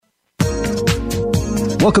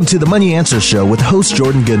Welcome to the Money Answer Show with host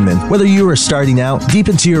Jordan Goodman. Whether you are starting out, deep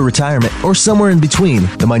into your retirement, or somewhere in between,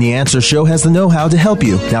 the Money Answer Show has the know-how to help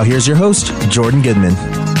you. Now here's your host, Jordan Goodman.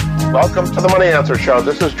 Welcome to the Money Answer Show.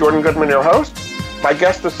 This is Jordan Goodman, your host. My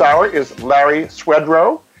guest this hour is Larry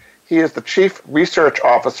Swedroe. He is the Chief Research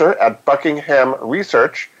Officer at Buckingham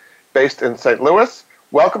Research, based in St. Louis.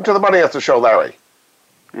 Welcome to the Money Answer Show, Larry.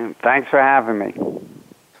 Thanks for having me.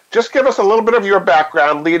 Just give us a little bit of your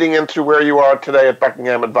background leading into where you are today at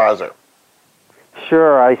Buckingham Advisor.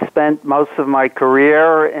 Sure. I spent most of my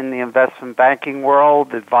career in the investment banking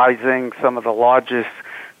world, advising some of the largest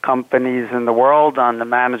companies in the world on the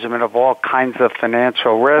management of all kinds of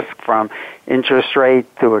financial risk, from interest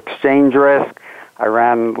rate to exchange risk. I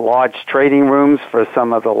ran large trading rooms for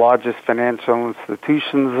some of the largest financial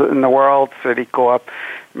institutions in the world, Citicorp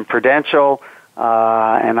and Prudential.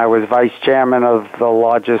 And I was vice chairman of the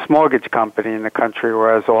largest mortgage company in the country,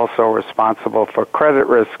 where I was also responsible for credit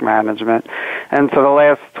risk management. And for the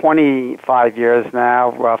last 25 years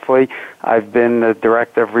now, roughly, I've been the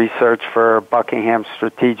director of research for Buckingham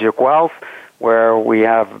Strategic Wealth, where we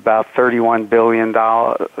have about $16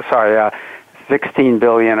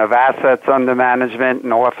 billion of assets under management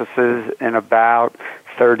and offices in about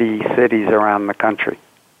 30 cities around the country.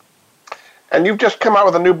 And you've just come out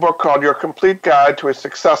with a new book called Your Complete Guide to a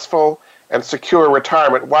Successful and Secure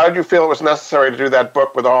Retirement. Why did you feel it was necessary to do that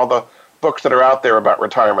book with all the books that are out there about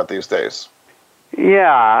retirement these days?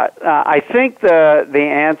 Yeah, I think the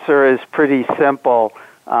answer is pretty simple.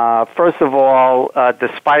 First of all,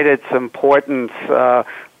 despite its importance,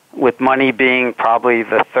 with money being probably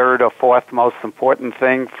the third or fourth most important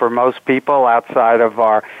thing for most people outside of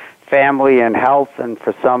our family and health, and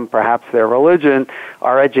for some perhaps their religion,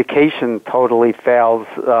 our education totally fails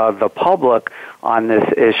the public on this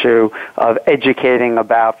issue of educating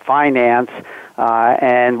about finance.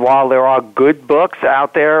 And while there are good books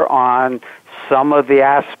out there on some of the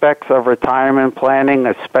aspects of retirement planning,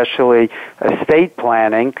 especially estate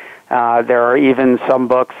planning, there are even some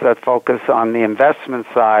books that focus on the investment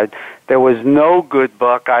side. There was no good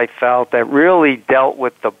book, I felt, that really dealt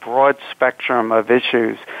with the broad spectrum of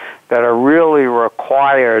issues that are really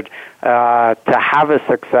required to have a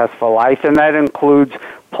successful life, and that includes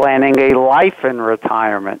planning a life in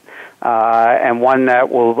retirement, and one that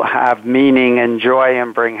will have meaning and joy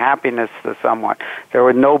and bring happiness to someone. There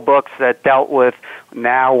were no books that dealt with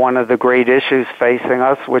now one of the great issues facing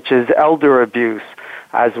us, which is elder abuse.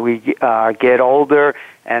 As we get older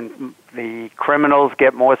and the criminals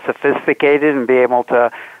get more sophisticated and be able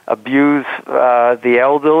to abuse the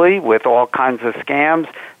elderly with all kinds of scams,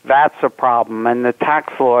 that's a problem. And the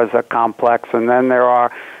tax laws are complex, and then there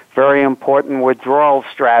are very important withdrawal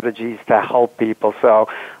strategies to help people. So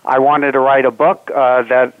I wanted to write a book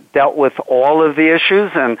that dealt with all of the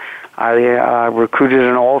issues, and I recruited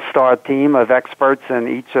an all-star team of experts in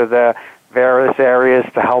each of the various areas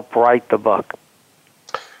to help write the book.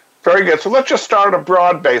 Very good. So let's just start at a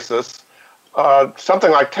broad basis.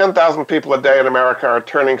 Something like 10,000 people a day in America are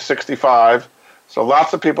turning 65. So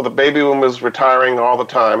lots of people, the baby boom is retiring all the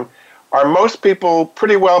time. Are most people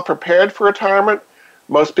pretty well prepared for retirement?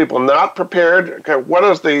 Most people not prepared? Okay, what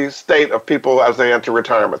is the state of people as they enter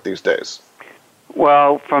retirement these days?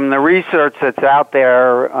 Well, from the research that's out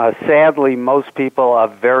there, sadly, most people are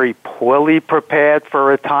very poorly prepared for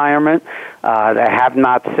retirement. They have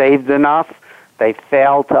not saved enough. They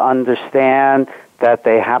fail to understand that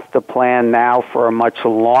they have to plan now for a much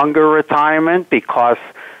longer retirement because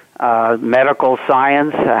medical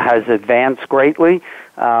science has advanced greatly.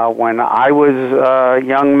 When I was a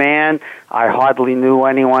young man, I hardly knew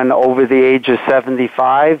anyone over the age of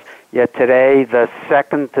 75, yet today the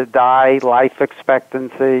second to die life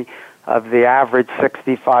expectancy of the average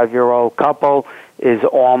 65-year-old couple is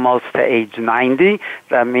almost to age 90.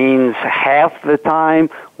 That means half the time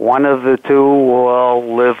one of the two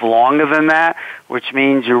will live longer than that, which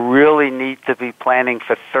means you really need to be planning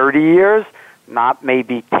for 30 years, not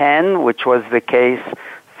maybe 10, which was the case,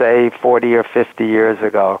 say, 40 or 50 years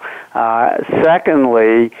ago.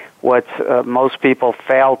 Secondly, what most people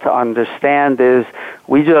fail to understand is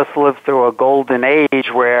we just lived through a golden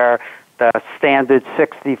age where the standard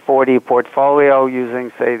 60-40 portfolio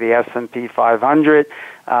using, say, the S&P 500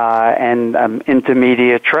 and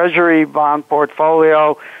intermediate treasury bond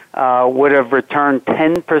portfolio would have returned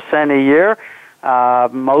 10% a year.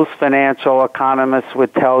 Most financial economists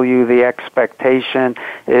would tell you the expectation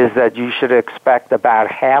is that you should expect about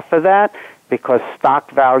half of that, because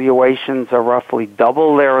stock valuations are roughly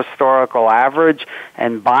double their historical average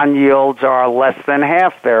and bond yields are less than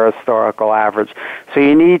half their historical average. So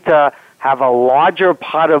you need to have a larger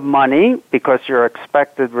pot of money because your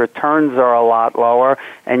expected returns are a lot lower,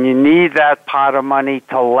 and you need that pot of money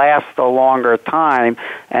to last a longer time.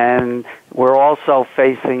 And we're also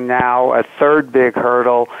facing now a third big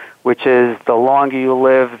hurdle, which is the longer you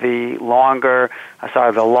live, the larger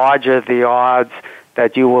the odds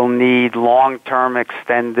that you will need long-term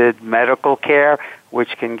extended medical care,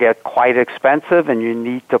 which can get quite expensive, and you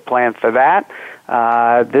need to plan for that.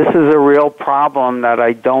 This is a real problem that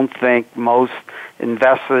I don't think most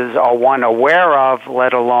investors are, one, aware of,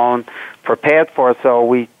 let alone prepared for. So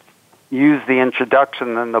we use the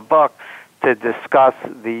introduction in the book to discuss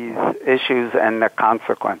these issues and the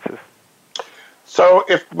consequences. So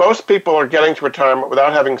if most people are getting to retirement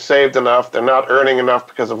without having saved enough, they're not earning enough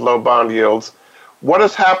because of low bond yields, what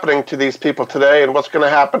is happening to these people today, and what's going to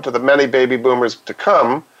happen to the many baby boomers to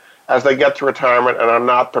come as they get to retirement and are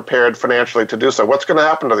not prepared financially to do so? What's going to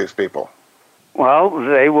happen to these people? Well,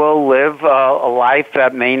 they will live a life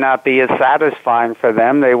that may not be as satisfying for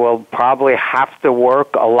them. They will probably have to work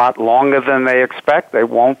a lot longer than they expect. They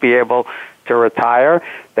won't be able to retire.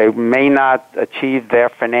 They may not achieve their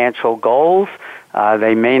financial goals.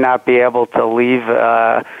 They may not be able to leave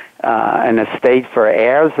an estate for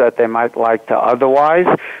heirs that they might like to otherwise.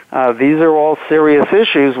 These are all serious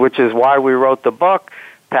issues, which is why we wrote the book,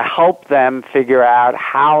 to help them figure out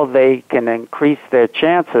how they can increase their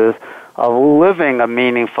chances of living a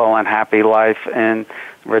meaningful and happy life in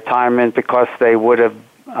retirement because they would have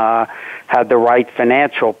had the right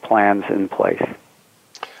financial plans in place.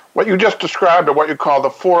 What you just described are what you call the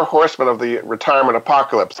four horsemen of the retirement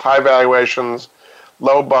apocalypse: high valuations,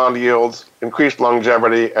 low bond yields, increased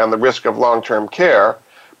longevity, and the risk of long-term care.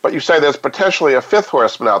 But you say there's potentially a fifth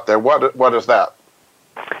horseman out there. What is that?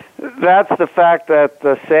 That's the fact that,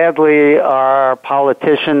 sadly, our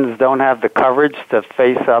politicians don't have the courage to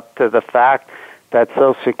face up to the fact that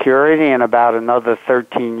Social Security in about another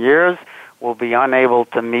 13 years will be unable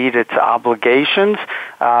to meet its obligations.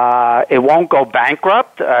 It won't go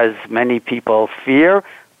bankrupt, as many people fear,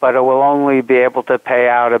 but it will only be able to pay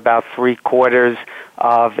out about 3/4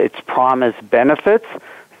 of its promised benefits.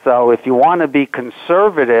 So if you want to be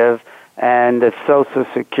conservative, and if Social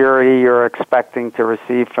Security you're expecting to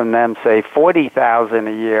receive from them, say, $40,000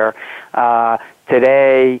 a year,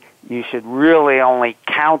 today you should really only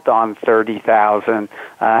count on $30,000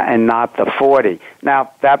 and not the $40,000. Now,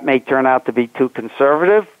 that may turn out to be too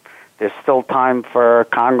conservative. There's still time for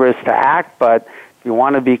Congress to act, but if you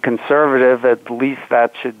want to be conservative, at least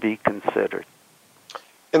that should be considered.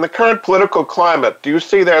 In the current political climate, do you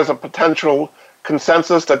see there's a potential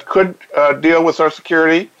consensus that could deal with Social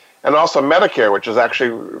Security and also Medicare, which is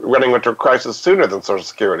actually running into a crisis sooner than Social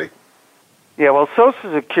Security? Yeah, well,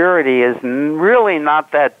 Social Security is really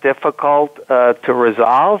not that difficult to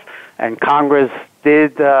resolve, and Congress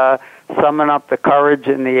did summon up the courage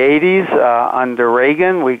in the 80s under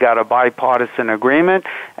Reagan. We got a bipartisan agreement,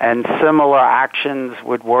 and similar actions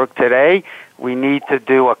would work today. We need to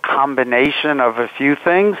do a combination of a few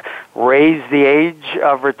things: raise the age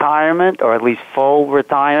of retirement, or at least full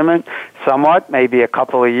retirement, somewhat, maybe a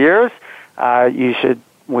couple of years.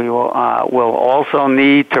 We'll also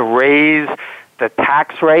need to raise the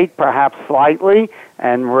tax rate, perhaps slightly,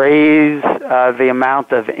 and raise the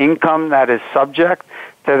amount of income that is subject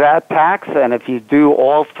to that tax. And if you do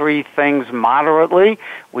all three things moderately,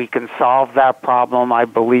 we can solve that problem, I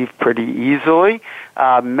believe, pretty easily.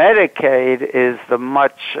 Medicaid is the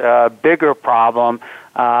much bigger problem,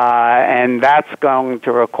 and that's going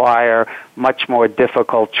to require much more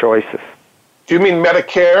difficult choices. Do you mean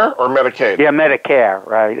Medicare or Medicaid? Yeah, Medicare,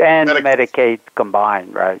 right, and Medicaid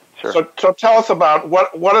combined, right, sure. So tell us about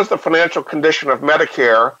what is the financial condition of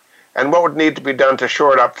Medicare, and what would need to be done to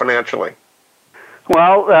shore it up financially?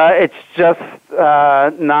 Well, it's just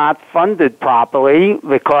not funded properly,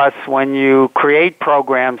 because when you create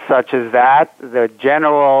programs such as that,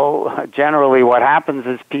 generally what happens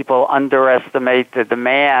is people underestimate the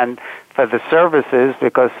demand for the services,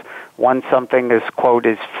 because once something is, quote,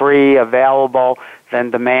 is free, available, then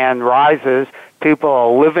demand rises. People are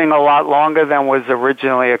living a lot longer than was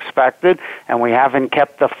originally expected, and we haven't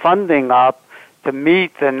kept the funding up to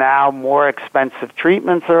meet the now more expensive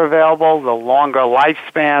treatments that are available, the longer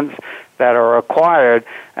lifespans that are required,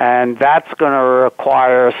 and that's going to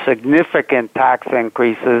require significant tax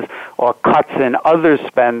increases or cuts in other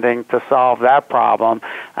spending to solve that problem.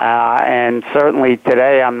 And certainly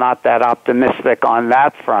today I'm not that optimistic on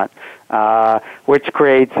that front, which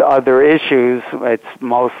creates other issues. It's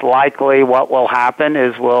most likely what will happen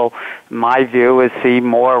is my view is see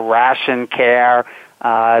more ration care,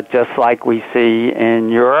 just like we see in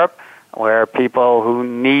Europe, where people who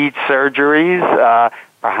need surgeries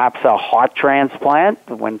perhaps a heart transplant.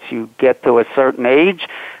 Once you get to a certain age,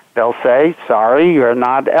 they'll say, sorry, you're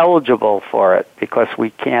not eligible for it because we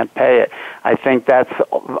can't pay it. I think that's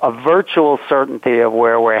a virtual certainty of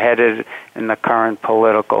where we're headed in the current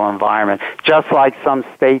political environment, just like some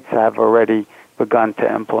states have already begun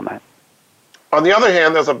to implement. On the other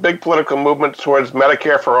hand, there's a big political movement towards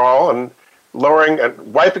Medicare for all and lowering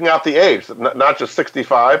and wiping out the age, not just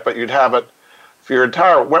 65, but you'd have it for your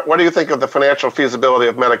entire. What do you think of the financial feasibility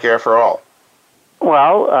of Medicare for all?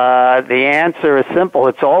 Well, the answer is simple.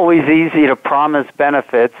 It's always easy to promise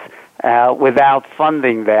benefits without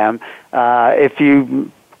funding them. If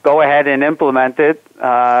you go ahead and implement it,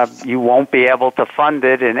 you won't be able to fund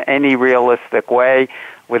it in any realistic way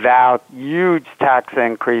without huge tax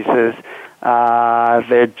increases. There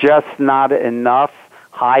are just not enough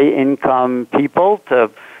high-income people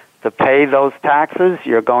to pay those taxes.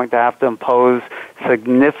 You're going to have to impose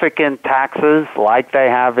significant taxes like they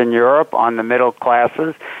have in Europe on the middle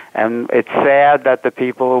classes, and it's sad that the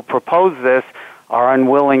people who propose this are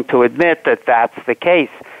unwilling to admit that that's the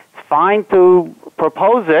case. It's fine to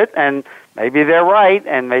propose it, and maybe they're right,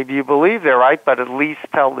 and maybe you believe they're right, but at least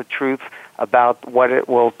tell the truth about what it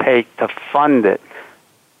will take to fund it.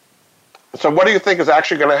 So what do you think is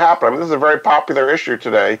actually going to happen? I mean, this is a very popular issue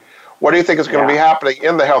today. What do you think is going to be happening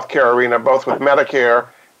in the healthcare arena, both with Medicare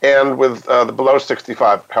and with the below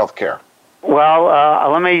 65 healthcare? Well,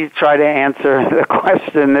 let me try to answer the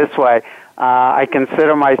question this way. I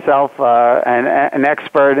consider myself an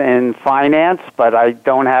expert in finance, but I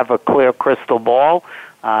don't have a clear crystal ball.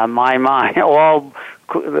 My mind, all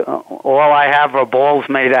I have are balls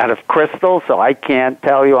made out of crystal, so I can't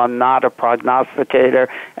tell you. I'm not a prognosticator,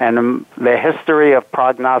 and the history of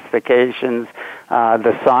prognostications,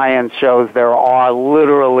 the science shows there are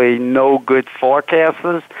literally no good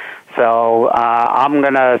forecasters. So I'm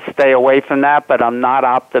going to stay away from that, but I'm not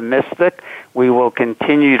optimistic. We will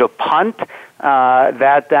continue to punt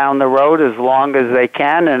that down the road as long as they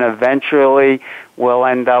can, and eventually we'll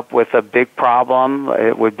end up with a big problem.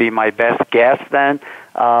 It would be my best guess then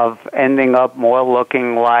of ending up more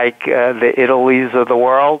looking like the Italys of the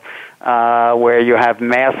world, where you have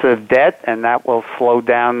massive debt, and that will slow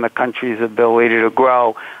down the country's ability to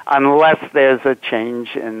grow unless there's a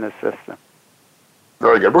change in the system.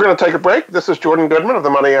 Very good. We're going to take a break. This is Jordan Goodman of the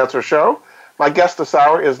Money Answer Show. My guest this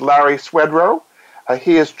hour is Larry Swedroe.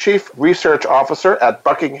 He is Chief Research Officer at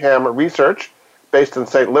Buckingham Research, based in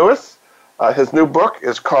St. Louis. His new book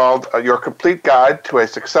is called Your Complete Guide to a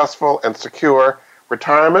Successful and Secure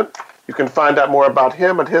Retirement. You can find out more about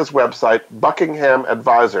him at his website,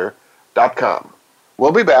 buckinghamadvisor.com.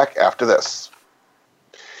 We'll be back after this.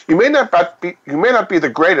 You may not be the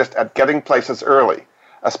greatest at getting places early,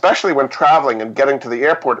 especially when traveling and getting to the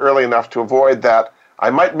airport early enough to avoid that I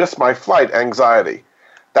might miss my flight anxiety.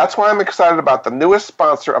 That's why I'm excited about the newest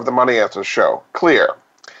sponsor of the Money Answers Show, Clear.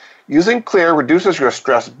 Using Clear reduces your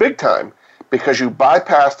stress big time because you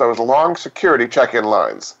bypass those long security check-in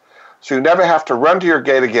lines, so you never have to run to your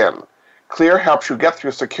gate again. Clear helps you get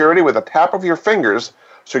through security with a tap of your fingers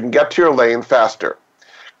so you can get to your lane faster.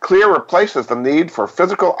 Clear replaces the need for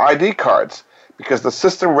physical ID cards because the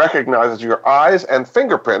system recognizes your eyes and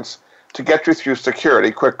fingerprints to get you through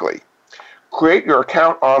security quickly. Create your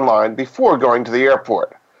account online before going to the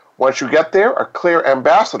airport. Once you get there, a Clear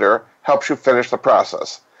ambassador helps you finish the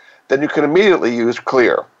process. Then you can immediately use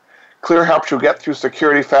Clear. Clear helps you get through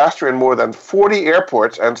security faster in more than 40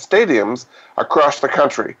 airports and stadiums across the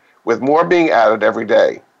country, with more being added every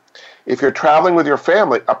day. If you're traveling with your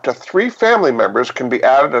family, up to 3 family members can be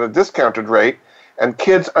added at a discounted rate, and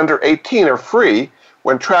kids under 18 are free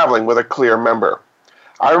when traveling with a Clear member.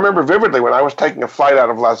 I remember vividly when I was taking a flight out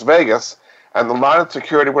of Las Vegas, and the line of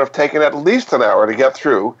security would have taken at least an hour to get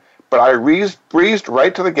through, but I breezed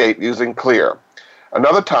right to the gate using Clear.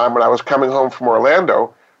 Another time when I was coming home from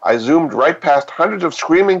Orlando, I zoomed right past hundreds of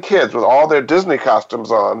screaming kids with all their Disney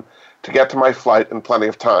costumes on to get to my flight in plenty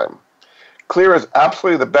of time. Clear is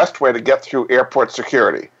absolutely the best way to get through airport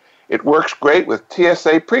security. It works great with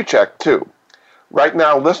TSA PreCheck, too. Right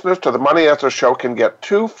now, listeners to the Money Answer Show can get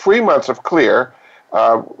 2 free months of Clear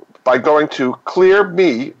by going to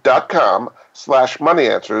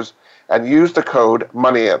clearme.com/moneyanswers and use the code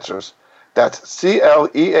MoneyAnswers. That's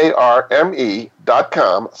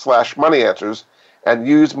CLEARME.com/moneyanswers and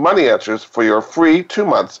use Money Answers for your free 2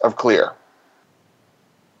 months of Clear.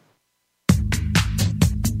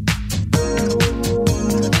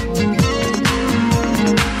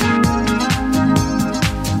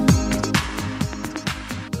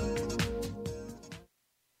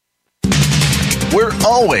 We're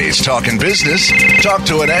always talking business. Talk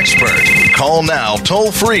to an expert. Call now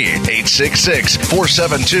toll free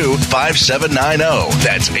 866-472-5790.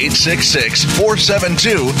 That's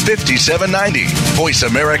 866-472-5790. Voice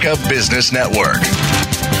America Business Network.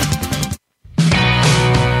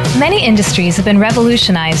 Many industries have been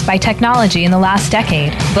revolutionized by technology in the last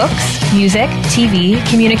decade. Books, music, TV,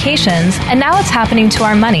 communications, and now it's happening to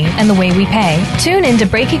our money and the way we pay. Tune in to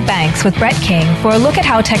Breaking Banks with Brett King for a look at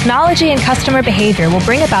how technology and customer behavior will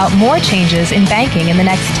bring about more changes in banking in the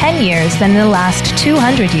next 10 years than in the last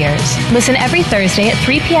 200 years. Listen every Thursday at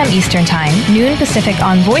 3 p.m. Eastern Time, noon Pacific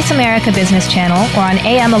on Voice America Business Channel or on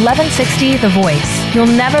AM 1160 The Voice. You'll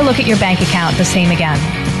never look at your bank account the same again.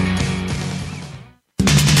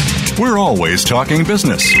 We're always talking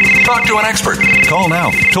business. Talk to an expert. Call now,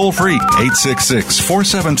 toll free,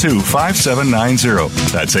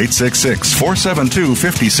 866-472-5790. That's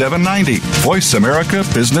 866-472-5790. Voice America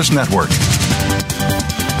Business Network.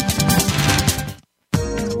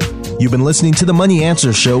 You've been listening to the Money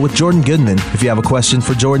Answer Show with Jordan Goodman. If you have a question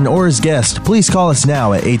for Jordan or his guest, please call us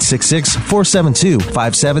now at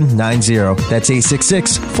 866-472-5790. That's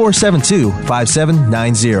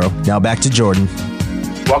 866-472-5790. Now back to Jordan.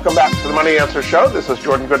 Welcome back to the Money Answer Show. This is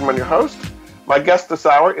Jordan Goodman, your host. My guest this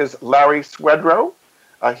hour is Larry Swedroe.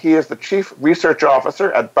 He is the Chief Research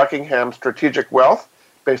Officer at Buckingham Strategic Wealth,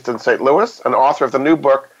 based in St. Louis, and author of the new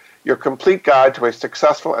book, Your Complete Guide to a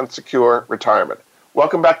Successful and Secure Retirement.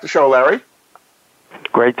 Welcome back to the show, Larry.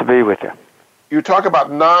 Great to be with you. You talk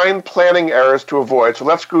about 9 planning errors to avoid, so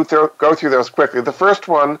let's go through those quickly. The first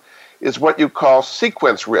one is what you call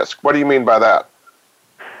sequence risk. What do you mean by that?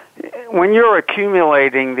 When you're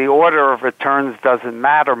accumulating, the order of returns doesn't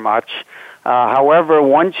matter much. However,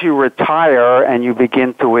 once you retire and you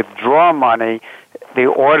begin to withdraw money, the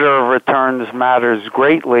order of returns matters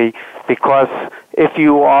greatly, because if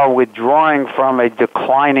you are withdrawing from a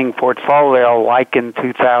declining portfolio like in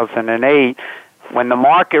 2008, when the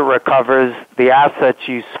market recovers, the assets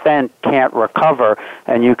you spent can't recover,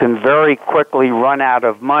 and you can very quickly run out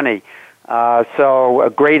of money. So a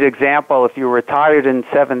great example, if you retired in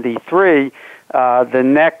 73, the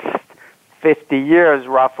next 50 years,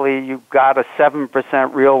 roughly, you got a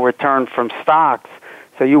 7% real return from stocks.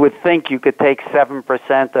 So you would think you could take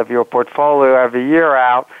 7% of your portfolio every year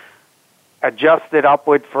out, adjust it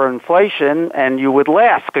upward for inflation, and you would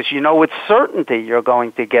last, because you know with certainty you're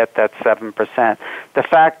going to get that 7%. The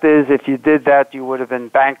fact is, if you did that, you would have been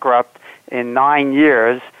bankrupt in 9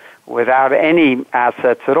 years without any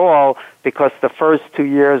assets at all, because the first 2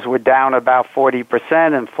 years were down about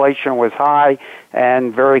 40%, inflation was high,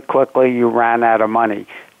 and very quickly you ran out of money.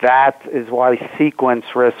 That is why sequence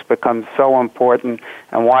risk becomes so important,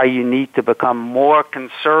 and why you need to become more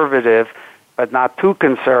conservative, but not too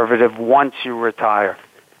conservative, once you retire.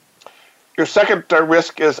 Your second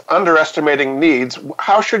risk is underestimating needs.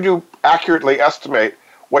 How should you accurately estimate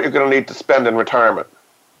what you're going to need to spend in retirement?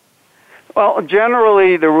 Well,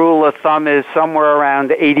 generally, the rule of thumb is somewhere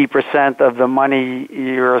around 80% of the money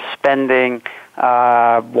you're spending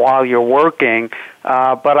while you're working.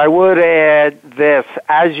 But I would add this: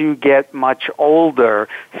 as you get much older,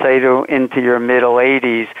 say into your middle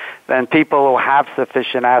 80s, then people who have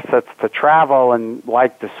sufficient assets to travel and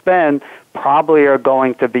like to spend probably are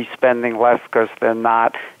going to be spending less, because they're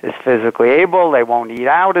not as physically able. They won't eat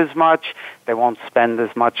out as much. They won't spend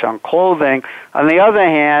as much on clothing. On the other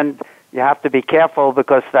hand, you have to be careful,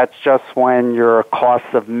 because that's just when your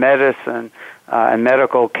costs of medicine and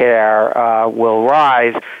medical care will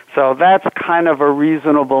rise. So that's kind of a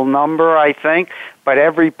reasonable number, I think. But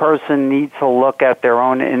every person needs to look at their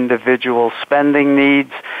own individual spending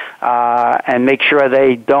needs and make sure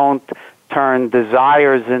they don't turn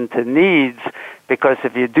desires into needs, because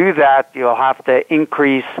if you do that, you'll have to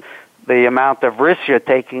increase the amount of risk you're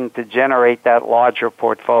taking to generate that larger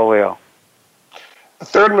portfolio. The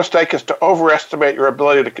third mistake is to overestimate your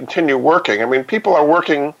ability to continue working. I mean, people are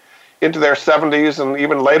working into their 70s and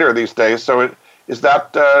even later these days, so is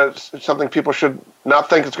that something people should not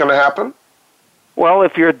think is going to happen? Well,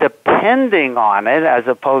 if you're depending on it as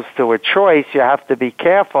opposed to a choice, you have to be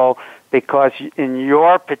careful, because in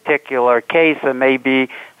your particular case, it may be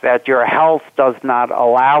that your health does not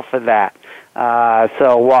allow for that.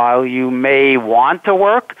 So while you may want to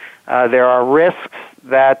work, there are risks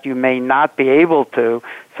that you may not be able to,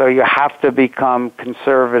 so you have to become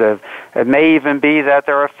conservative. It may even be that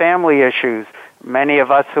there are family issues. Many of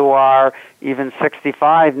us who are even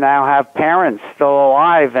 65 now have parents still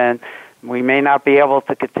alive, and we may not be able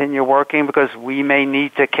to continue working because we may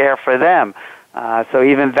need to care for them. So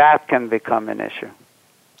even that can become an issue.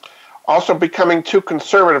 Also becoming too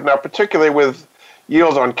conservative now, particularly with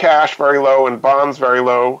yields on cash very low and bonds very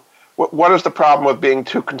low. What is the problem with being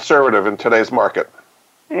too conservative in today's market?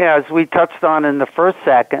 Yeah, as we touched on in the first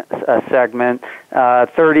segment,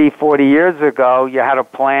 30, 40 years ago, you had a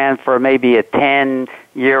plan for maybe a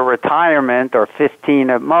 10-year retirement or 15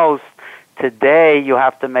 at most. Today, you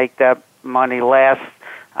have to make that money last,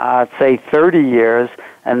 say, 30 years,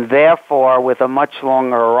 and therefore, with a much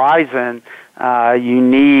longer horizon, you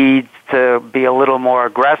need to be a little more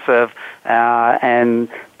aggressive and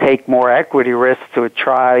take more equity risk to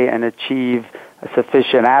try and achieve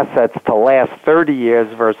sufficient assets to last 30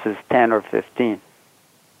 years versus 10 or 15.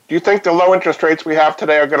 Do you think the low interest rates we have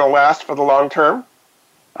today are going to last for the long term?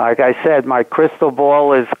 Like I said, my crystal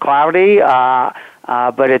ball is cloudy,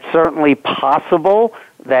 but it's certainly possible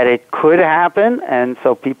that it could happen, and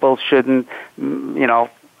so people shouldn't,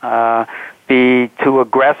 be too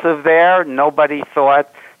aggressive there. Nobody thought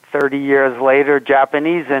 30 years later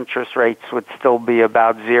Japanese interest rates would still be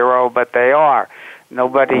about zero, but they are.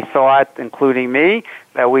 Nobody thought, including me,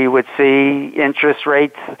 that we would see interest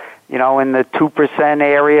rates, in the 2%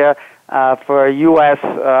 area for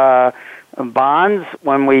U.S. Bonds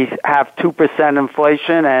when we have 2%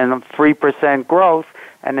 inflation and 3% growth,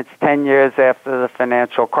 and it's 10 years after the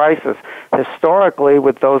financial crisis. Historically,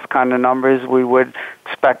 with those kind of numbers, we would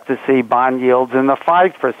expect to see bond yields in the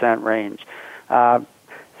 5% range.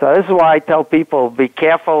 So this is why I tell people, be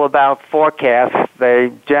careful about forecasts.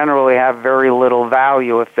 They generally have very little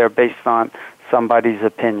value if they're based on somebody's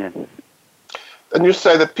opinion. And you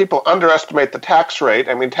say that people underestimate the tax rate.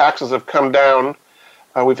 I mean, taxes have come down.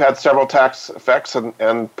 We've had several tax effects,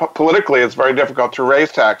 and politically it's very difficult to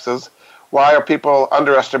raise taxes. Why are people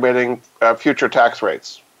underestimating future tax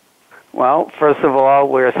rates? Well, first of all,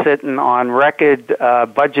 we're sitting on record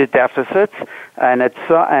budget deficits,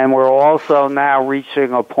 and we're also now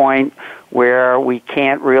reaching a point where we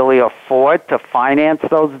can't really afford to finance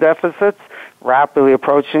those deficits, rapidly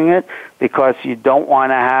approaching it, because you don't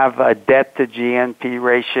want to have a debt to GNP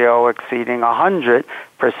ratio exceeding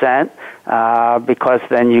 100%, because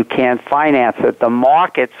then you can't finance it. The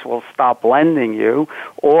markets will stop lending you,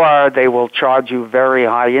 or they will charge you very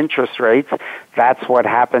high interest rates. That's what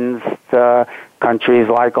happens to countries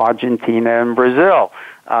like Argentina and Brazil.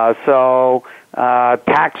 So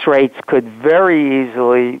tax rates could very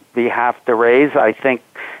easily have to raise. I think,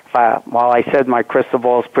 while I said my crystal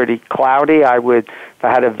ball is pretty cloudy, if I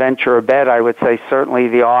had to venture a bet, I would say certainly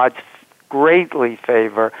the odds greatly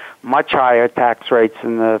favor much higher tax rates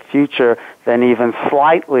in the future than even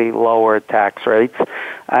slightly lower tax rates.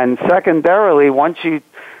 And secondarily,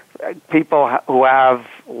 people who have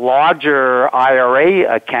larger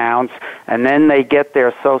IRA accounts and then they get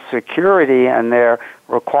their Social Security and their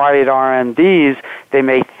required RMDs, they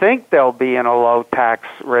may think they'll be in a low tax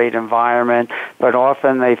rate environment, but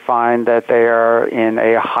often they find that they are in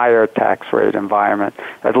a higher tax rate environment,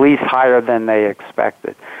 at least higher than they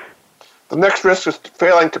expected. The next risk is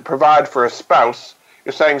failing to provide for a spouse.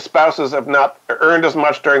 You're saying spouses have not earned as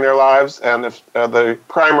much during their lives, and if the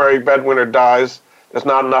primary breadwinner dies, there's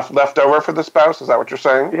not enough left over for the spouse? Is that what you're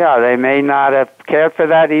saying? Yeah, they may not have cared for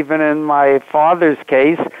that. Even in my father's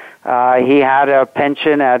case, he had a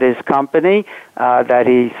pension at his company that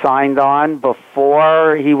he signed on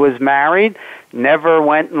before he was married, never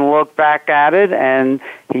went and looked back at it, and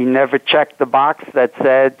he never checked the box that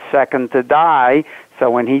said second to die. So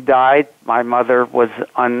when he died, my mother was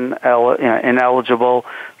ineligible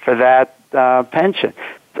for that pension.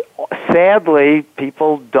 Sadly,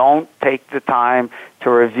 people don't take the time to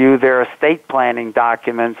review their estate planning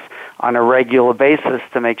documents on a regular basis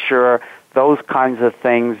to make sure those kinds of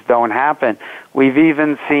things don't happen. We've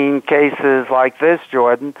even seen cases like this,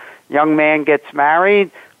 Jordan. Young man gets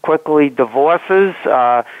married, quickly divorces,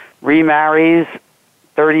 remarries.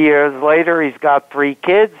 30 years later, he's got 3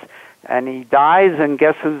 kids, and he dies, and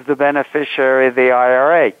guess who's the beneficiary of the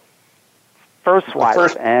IRA? First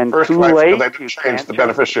wife. And first too wife, late, they didn't change the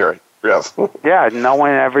beneficiary. Yes. Yeah, no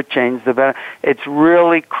one ever changed the beneficiary. It's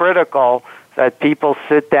really critical that people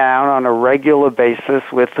sit down on a regular basis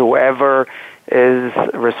with whoever is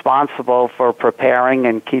responsible for preparing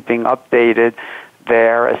and keeping updated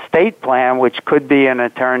their estate plan, which could be an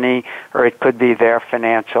attorney or it could be their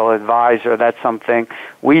financial advisor. That's something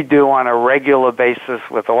we do on a regular basis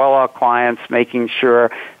with all our clients, making sure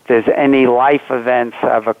if there's any life events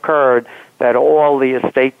have occurred, that all the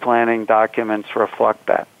estate planning documents reflect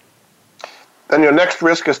that. Then your next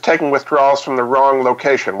risk is taking withdrawals from the wrong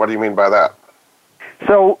location. What do you mean by that?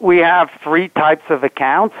 So we have 3 types of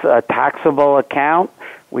accounts: a taxable account,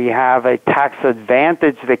 we have a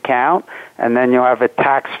tax-advantaged account, and then you have a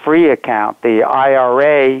tax-free account. The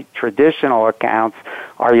IRA traditional accounts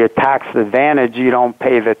are you tax advantaged? You don't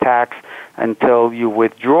pay the tax until you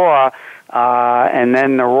withdraw. And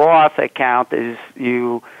then the Roth account is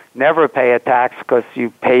you never pay a tax because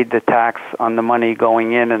you paid the tax on the money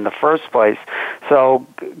going in the first place. So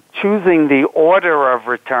choosing the order of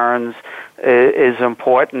returns is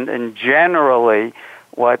important, and generally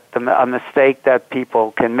a mistake that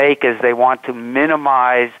people can make is they want to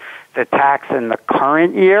minimize the tax in the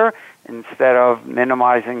current year instead of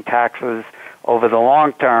minimizing taxes over the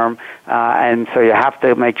long term, and so you have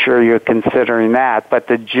to make sure you're considering that. But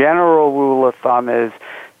the general rule of thumb is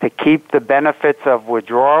to keep the benefits of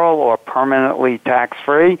withdrawal or permanently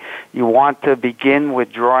tax-free. You want to begin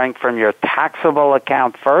withdrawing from your taxable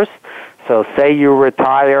account first. So say you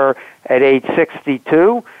retire at age 62,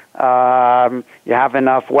 you have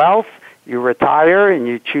enough wealth, you retire, and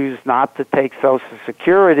you choose not to take Social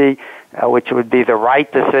Security, which would be the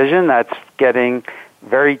right decision. That's getting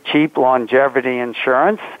very cheap longevity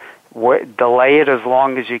insurance. Delay it as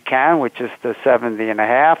long as you can, which is to 70 and a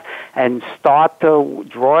half, and start to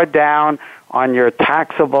draw down on your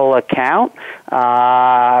taxable account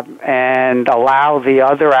and allow the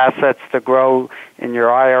other assets to grow in your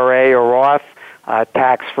IRA or Roth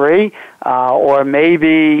tax-free, or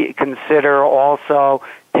maybe consider also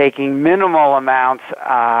taking minimal amounts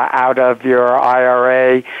out of your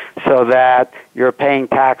IRA so that you're paying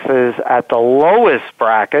taxes at the lowest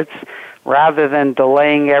brackets rather than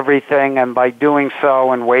delaying everything, and by doing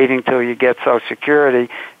so and waiting till you get Social Security,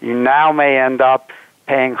 you now may end up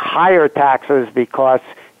paying higher taxes because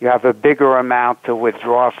you have a bigger amount to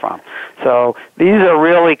withdraw from. So these are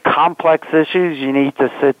really complex issues. You need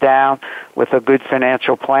to sit down with a good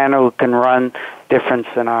financial planner who can run different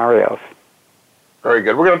scenarios. Very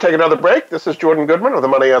good. We're going to take another break. This is Jordan Goodman of the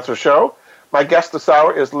Money Answer Show. My guest this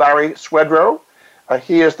hour is Larry Swedroe.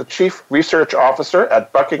 He is the Chief Research Officer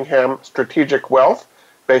at Buckingham Strategic Wealth,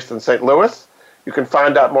 based in St. Louis. You can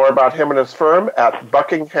find out more about him and his firm at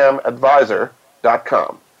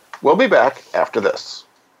buckinghamadvisor.com. We'll be back after this.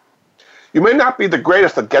 You may not be the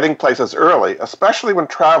greatest at getting places early, especially when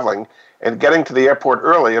traveling and getting to the airport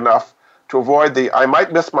early enough to avoid the I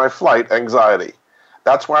might miss my flight anxiety.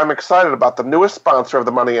 That's why I'm excited about the newest sponsor of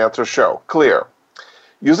the Money Answer Show, Clear.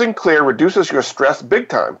 Using Clear reduces your stress big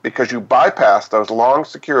time because you bypass those long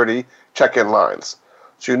security check-in lines,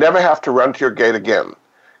 so you never have to run to your gate again.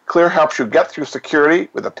 Clear helps you get through security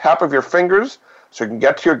with a tap of your fingers so you can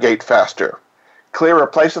get to your gate faster. Clear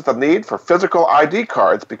replaces the need for physical ID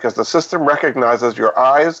cards because the system recognizes your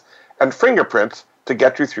eyes and fingerprints to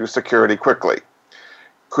get you through security quickly.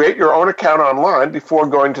 Create your own account online before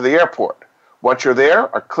going to the airport. Once you're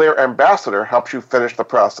there, a Clear ambassador helps you finish the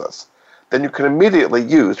process. Then you can immediately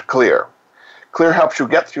use Clear. Clear helps you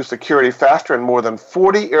get through security faster in more than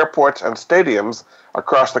 40 airports and stadiums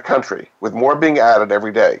across the country, with more being added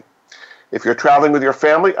every day. If you're traveling with your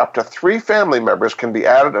family, up to 3 family members can be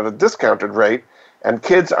added at a discounted rate, and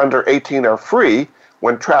kids under 18 are free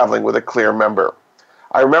when traveling with a Clear member.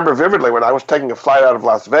 I remember vividly when I was taking a flight out of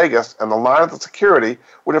Las Vegas, and the line at the security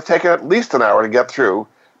would have taken at least an hour to get through,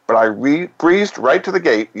 but I breezed right to the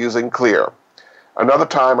gate using Clear. Another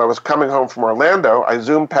time I was coming home from Orlando, I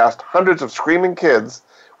zoomed past hundreds of screaming kids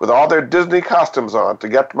with all their Disney costumes on to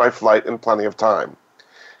get to my flight in plenty of time.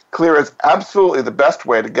 Clear is absolutely the best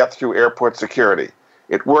way to get through airport security.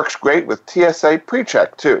 It works great with TSA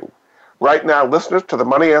PreCheck, too. Right now, listeners to the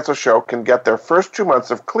Money Answer Show can get their first 2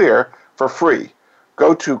 months of Clear for free.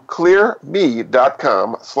 Go to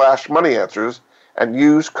clearme.com/moneyanswers and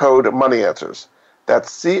use code MoneyAnswers.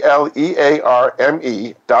 That's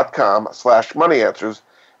CLEARME.com/moneyanswers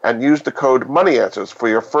and use the code MoneyAnswers for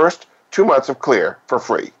your first 2 months of Clear for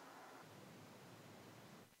free.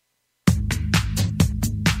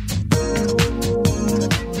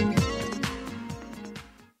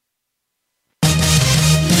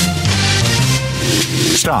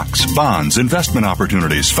 Stocks, bonds, investment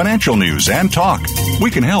opportunities, financial news, and talk.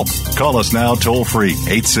 We can help. Call us now toll-free,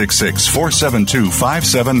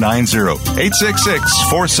 866-472-5790.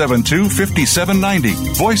 866-472-5790.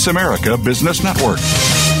 Voice America Business Network.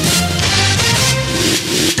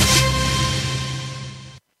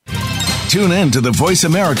 Tune in to the Voice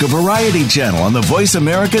America Variety channel on the Voice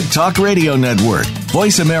America Talk Radio Network.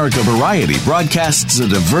 Voice America Variety broadcasts a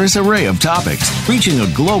diverse array of topics, reaching a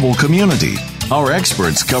global community. Our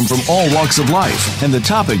experts come from all walks of life, and the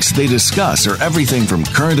topics they discuss are everything from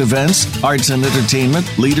current events, arts and entertainment,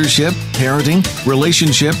 leadership, parenting,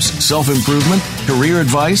 relationships, self-improvement, career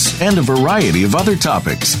advice, and a variety of other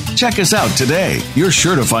topics. Check us out today. You're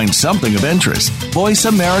sure to find something of interest. Voice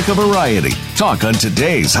America Variety. Talk on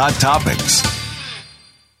today's hot topics.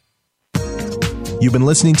 You've been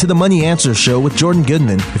listening to the Money Answer Show with Jordan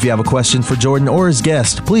Goodman. If you have a question for Jordan or his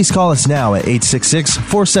guest, please call us now at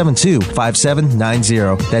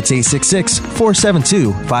 866-472-5790. That's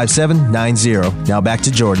 866-472-5790. Now back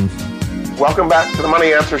to Jordan. Welcome back to the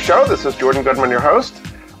Money Answer Show. This is Jordan Goodman, your host.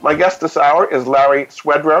 My guest this hour is Larry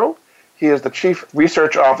Swedroe. He is the Chief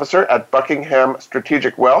Research Officer at Buckingham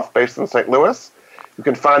Strategic Wealth, based in St. Louis. You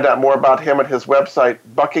can find out more about him at his website,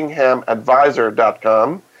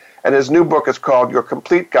 buckinghamadvisor.com. And his new book is called Your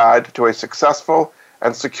Complete Guide to a Successful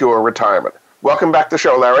and Secure Retirement. Welcome back to the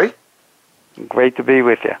show, Larry. Great to be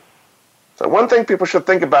with you. So one thing people should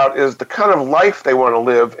think about is the kind of life they want to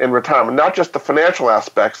live in retirement, not just the financial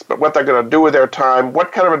aspects, but what they're going to do with their time.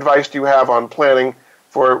 What kind of advice do you have on planning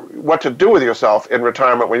for what to do with yourself in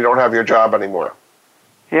retirement when you don't have your job anymore?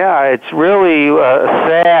 Yeah, it's really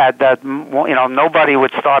sad that nobody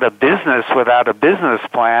would start a business without a business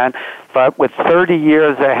plan. But with 30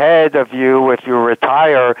 years ahead of you, if you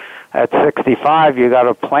retire at 65, you got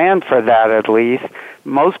a plan for that at least.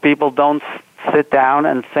 Most people don't sit down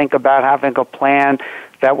and think about having a plan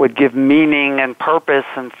that would give meaning and purpose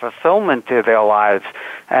and fulfillment to their lives.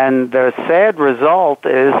 And the sad result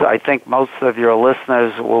is, I think most of your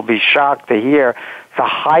listeners will be shocked to hear, the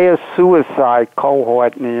highest suicide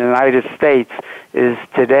cohort in the United States is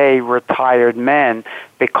today retired men,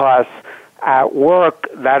 because at work,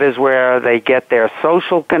 that is where they get their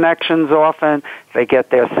social connections often, they get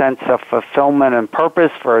their sense of fulfillment and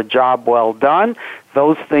purpose for a job well done.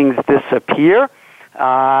 Those things disappear,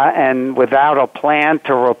 and without a plan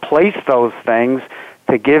to replace those things,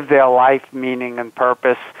 to give their life meaning and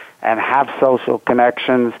purpose and have social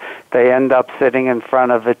connections, they end up sitting in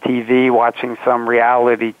front of a TV watching some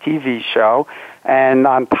reality TV show. And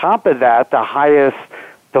on top of that, the highest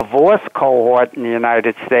divorce cohort in the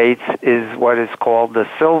United States is what is called the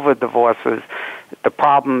silver divorces. The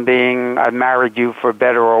problem being, I married you for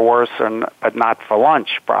better or worse, but not for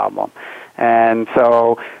lunch problem. And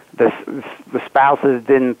so the spouses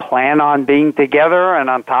didn't plan on being together and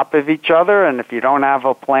on top of each other, and if you don't have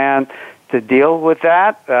a plan to deal with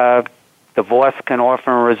that, divorce can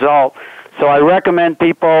often result. So I recommend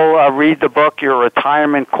people read the book Your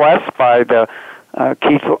Retirement Quest by the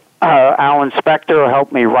Keith Alan Spector, who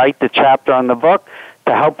helped me write the chapter on the book,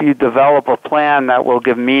 to help you develop a plan that will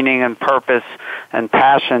give meaning and purpose and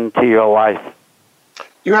passion to your life.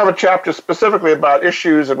 You have a chapter specifically about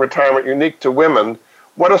issues in retirement unique to women.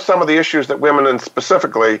 What are some of the issues that women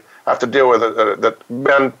specifically have to deal with that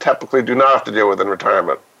men typically do not have to deal with in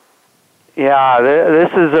retirement? Yeah,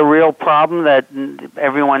 this is a real problem that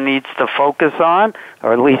everyone needs to focus on,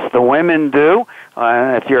 or at least the women do.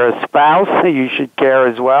 If you're a spouse, you should care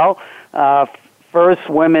as well. First,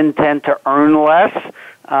 women tend to earn less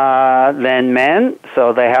than men,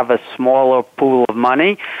 so they have a smaller pool of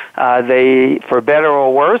money. For better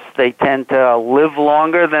or worse, they tend to live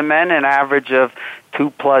longer than men, an average of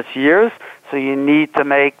 2+ years. So you need to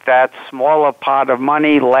make that smaller pot of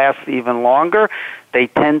money last even longer. They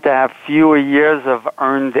tend to have fewer years of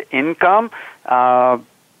earned income,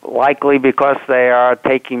 likely because they are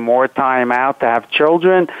taking more time out to have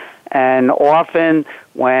children. And often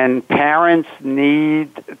when parents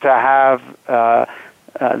need to have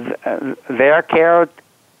their care,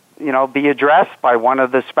 be addressed by one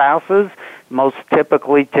of the spouses, most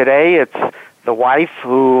typically today it's the wife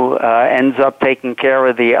who ends up taking care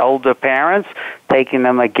of the elder parents, taking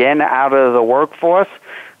them again out of the workforce,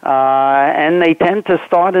 and they tend to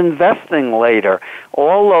start investing later.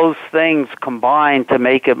 All those things combine to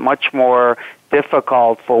make it much more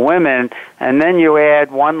difficult for women. And then you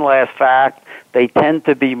add one last fact, they tend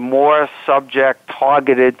to be more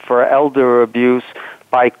targeted for elder abuse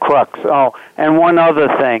by crooks. Oh, and one other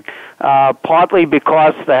thing, partly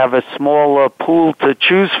because they have a smaller pool to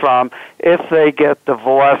choose from, if they get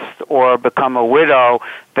divorced or become a widow,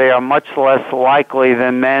 they are much less likely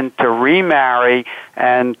than men to remarry,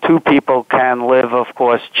 and two people can live, of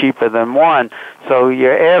course, cheaper than one. So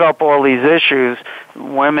you add up all these issues,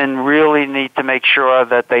 women really need to make sure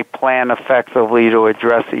that they plan effectively to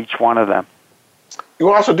address each one of them.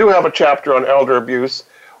 You also do have a chapter on elder abuse.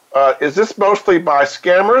 Is this mostly by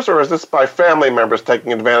scammers, or is this by family members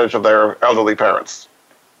taking advantage of their elderly parents?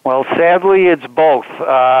 Well, sadly, it's both,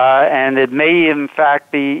 and it may, in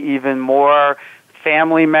fact, be even more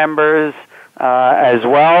family members as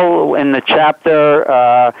well. In the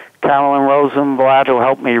chapter, Carolyn Rosenblatt, who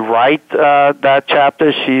helped me write that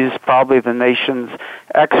chapter, she's probably the nation's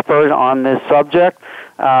expert on this subject.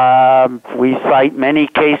 We cite many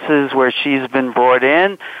cases where she's been brought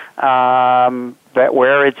in, that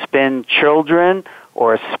where it's been children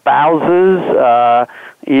or spouses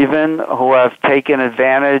even who have taken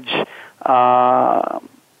advantage of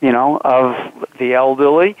the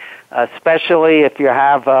elderly, especially if you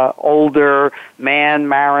have an older man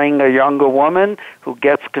marrying a younger woman who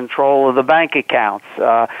gets control of the bank accounts.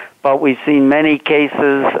 But we've seen many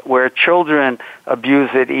cases where children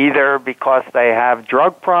abuse it either because they have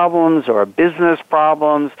drug problems or business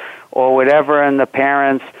problems or whatever, and the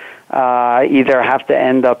parents either have to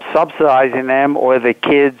end up subsidizing them or the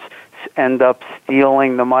kids end up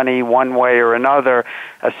stealing the money one way or another,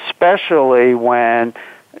 especially when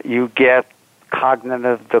you get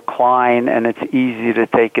cognitive decline and it's easy to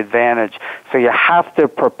take advantage. So you have to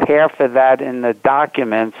prepare for that in the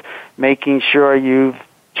documents, making sure you've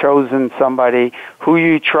chosen somebody who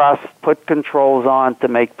you trust, put controls on to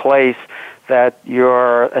make place that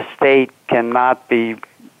your estate cannot be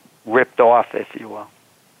ripped off, if you will.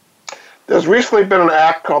 There's recently been an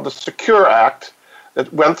act called the Secure Act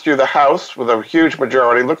that went through the House with a huge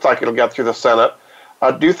majority. Looks like it'll get through the Senate.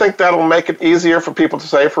 Do you think that'll make it easier for people to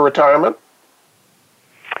save for retirement?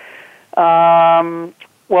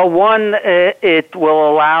 Well, one, it will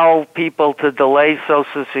allow people to delay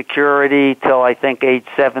Social Security till, I think, age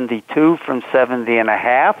 72 from 70 and a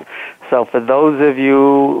half. So for those of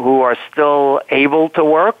you who are still able to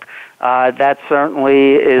work, that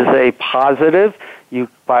certainly is a positive. You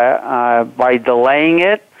by delaying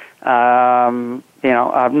it, sorry,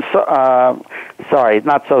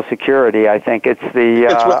 not Social Security. I think it's the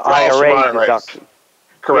IRA deduction.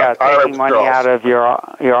 Correct. Yeah, taking money out of your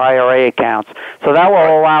IRA accounts. So that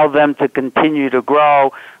will allow them to continue to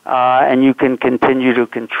grow, and you can continue to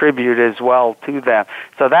contribute as well to them.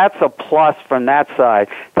 So that's a plus from that side.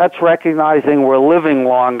 That's recognizing we're living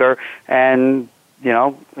longer, and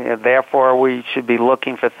therefore we should be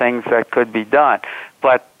looking for things that could be done.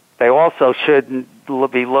 But they also shouldn't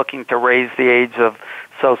be looking to raise the age of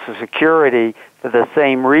Social Security for the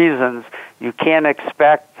same reasons. You can't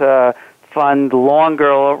expect to fund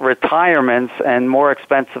longer retirements and more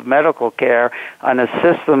expensive medical care on a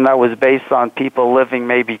system that was based on people living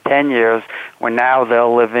maybe 10 years, when now they're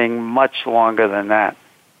living much longer than that.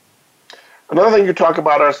 Another thing you talk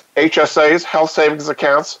about are HSAs, health savings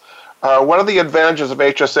accounts. What are the advantages of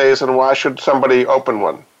HSAs, and why should somebody open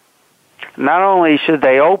one? Not only should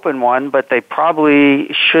they open one, but they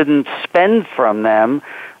probably shouldn't spend from them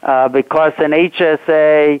because an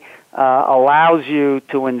HSA allows you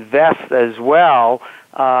to invest as well.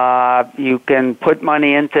 You can put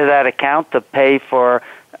money into that account to pay for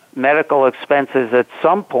medical expenses at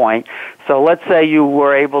some point. So let's say you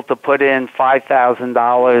were able to put in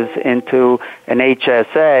 $5,000 into an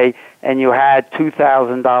HSA and you had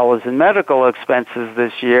 $2,000 in medical expenses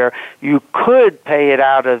this year. You could pay it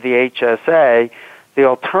out of the HSA. The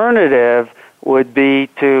alternative would be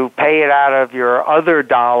to pay it out of your other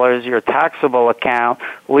dollars, your taxable account,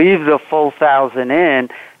 leave the full $1,000 in,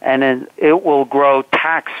 and then it will grow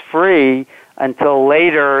tax-free until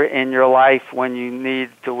later in your life when you need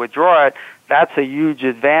to withdraw it. That's a huge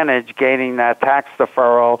advantage, gaining that tax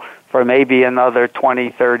deferral for maybe another 20,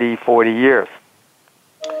 30, 40 years.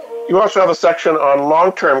 You also have a section on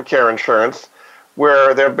long-term care insurance,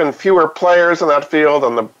 where there have been fewer players in that field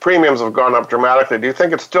and the premiums have gone up dramatically. Do you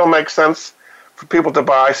think it still makes sense for people to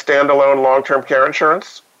buy standalone long-term care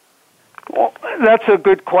insurance? Well, that's a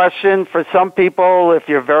good question. For some people, if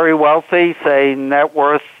you're very wealthy, say net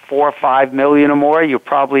worth $4 or $5 million or more, you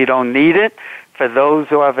probably don't need it. For those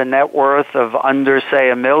who have a net worth of under, say,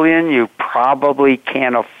 $1 million, you probably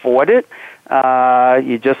can't afford it.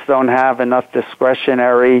 You just don't have enough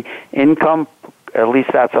discretionary income. At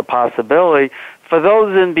least that's a possibility. For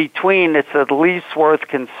those in between, it's at least worth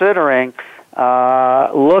considering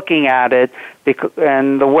looking at it,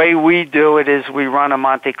 and the way we do it is we run a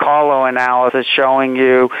Monte Carlo analysis showing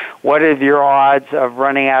you what are your odds of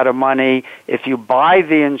running out of money if you buy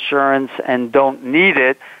the insurance and don't need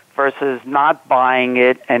it versus not buying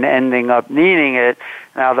it and ending up needing it.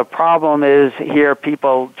 Now, the problem is here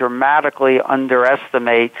people dramatically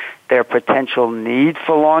underestimate their potential need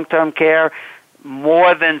for long-term care.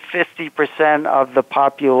 More than 50% of the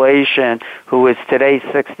population who is today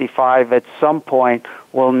 65 at some point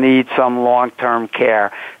will need some long-term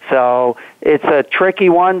care. So it's a tricky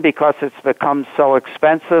one because it's become so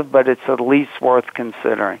expensive, but it's at least worth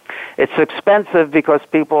considering. It's expensive because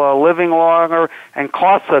people are living longer and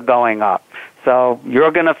costs are going up. So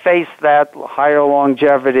you're going to face that higher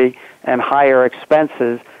longevity and higher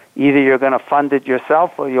expenses. Either you're going to fund it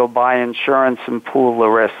yourself or you'll buy insurance and pool the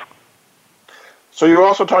risk. So you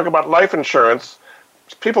also talk about life insurance.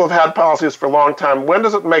 People have had policies for a long time. When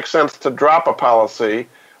does it make sense to drop a policy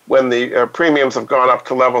when the premiums have gone up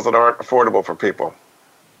to levels that aren't affordable for people?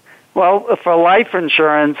 Well, for life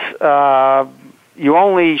insurance, you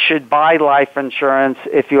only should buy life insurance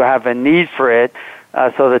if you have a need for it.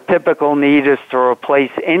 So the typical need is to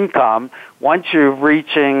replace income. Once you're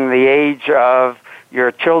reaching the age of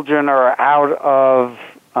your children are out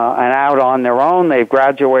on their own, they've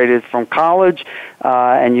graduated from college,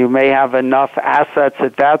 and you may have enough assets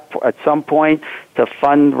at some point to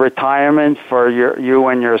fund retirement for you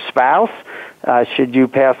and your spouse. Should you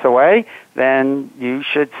pass away, then you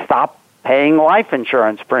should stop paying life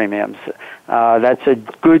insurance premiums. That's a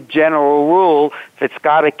good general rule. If it's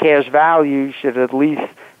got a cash value, you should at least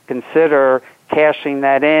consider cashing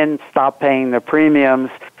that in, stop paying the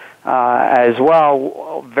premiums as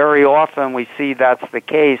well. Very often we see that's the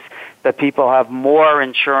case, that people have more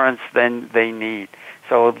insurance than they need.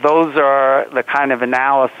 So those are the kind of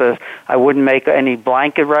analysis. I wouldn't make any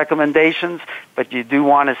blanket recommendations, but you do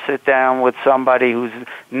want to sit down with somebody who's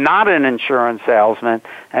not an insurance salesman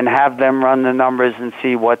and have them run the numbers and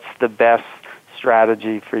see what's the best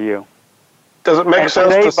strategy for you. Does it make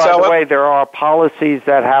sense to sell it? By the way, there are policies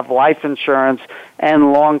that have life insurance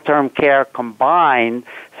and long-term care combined.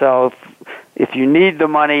 So if you need the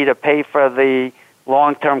money to pay for the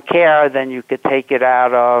long-term care, then you could take it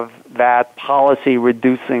out of that policy,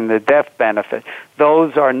 reducing the death benefit.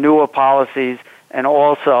 Those are newer policies and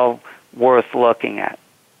also worth looking at.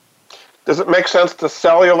 Does it make sense to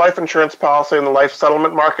sell your life insurance policy in the life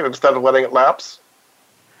settlement market instead of letting it lapse?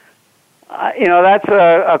 That's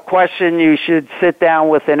a question you should sit down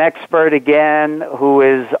with an expert again who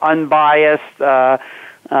is unbiased, who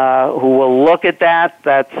will look at that.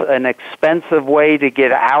 That's an expensive way to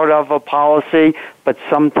get out of a policy, but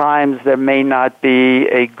sometimes there may not be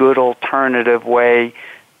a good alternative way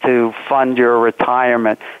to fund your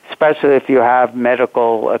retirement, especially if you have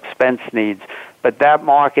medical expense needs. But that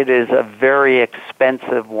market is a very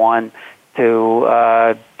expensive one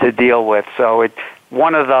to deal with. So it's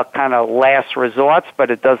one of the kind of last resorts, but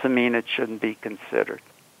it doesn't mean it shouldn't be considered.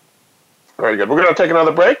 Very good. We're going to take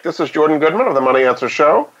another break. This is Jordan Goodman of the Money Answer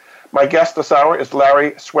Show. My guest this hour is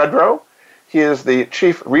Larry Swedroe. He is the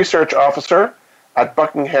Chief Research Officer at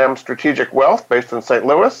Buckingham Strategic Wealth, based in St.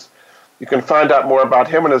 Louis. You can find out more about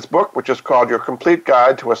him in his book, which is called Your Complete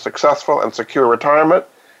Guide to a Successful and Secure Retirement,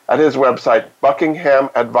 at his website,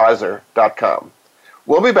 buckinghamadvisor.com.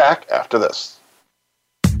 We'll be back after this.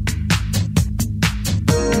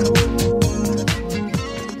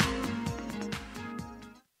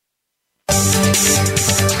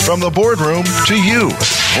 From the boardroom to you,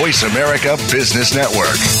 Voice America Business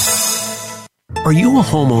Network. Are you a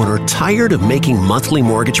homeowner tired of making monthly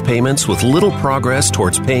mortgage payments with little progress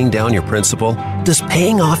towards paying down your principal? Does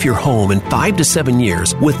paying off your home in 5 to 7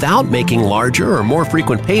 years without making larger or more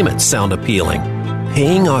frequent payments sound appealing?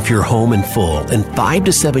 Paying off your home in full in 5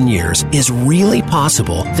 to 7 years is really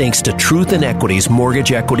possible thanks to Truth and Equity's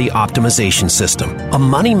Mortgage Equity Optimization System, a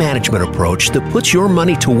money management approach that puts your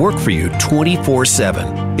money to work for you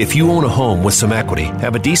 24/7. If you own a home with some equity,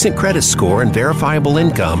 have a decent credit score, and verifiable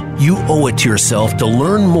income, you owe it to yourself to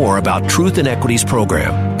learn more about Truth and Equity's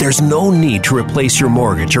program. There's no need to replace your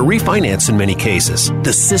mortgage or refinance in many cases.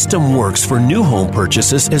 The system works for new home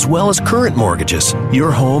purchases as well as current mortgages.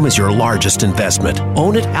 Your home is your largest investment.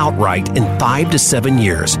 Own it outright in 5 to 7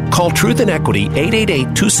 years. Call Truth and Equity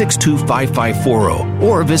 888-262-5540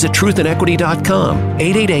 or visit truthandequity.com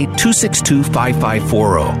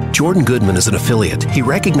 888-262-5540. Jordan Goodman is an affiliate. He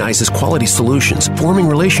recognizes quality solutions, forming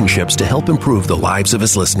relationships to help improve the lives of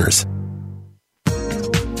his listeners.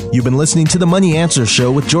 You've been listening to the Money Answer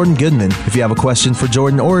Show with Jordan Goodman. If you have a question for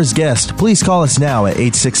Jordan or his guest, please call us now at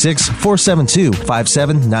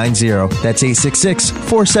 866-472-5790. That's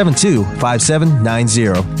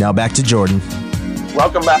 866-472-5790. Now back to Jordan.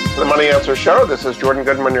 Welcome back to the Money Answer Show. This is Jordan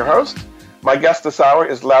Goodman, your host. My guest this hour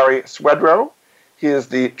is Larry Swedroe. He is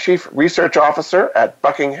the Chief Research Officer at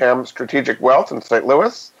Buckingham Strategic Wealth in St.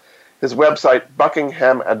 Louis. His website,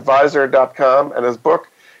 buckinghamadvisor.com, and his book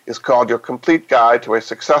is called Your Complete Guide to a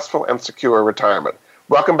Successful and Secure Retirement.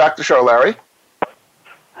 Welcome back to the show, Larry.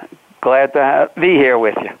 Glad to be here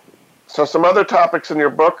with you. So some other topics in your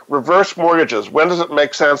book, reverse mortgages. When does it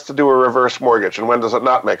make sense to do a reverse mortgage, and when does it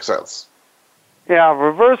not make sense? Yeah,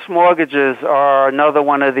 reverse mortgages are another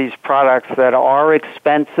one of these products that are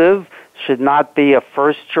expensive, should not be a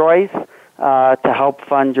first choice to help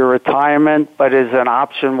fund your retirement, but is an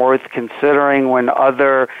option worth considering when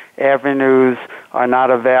other avenues are not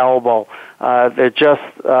available. They're just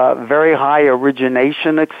very high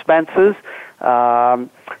origination expenses,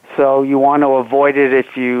 so you want to avoid it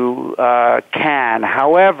if you can.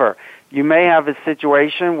 However, you may have a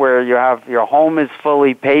situation where you have your home is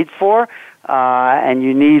fully paid for, and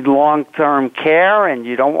you need long-term care, and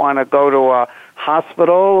you don't want to go to a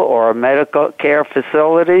hospital or a medical care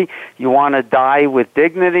facility. You want to die with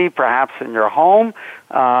dignity, perhaps in your home,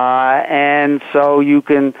 and so you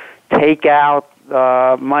can take out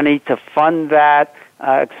money to fund that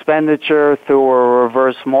expenditure through a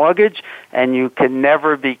reverse mortgage, and you can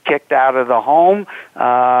never be kicked out of the home,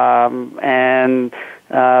 and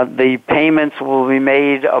the payments will be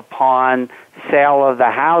made upon sale of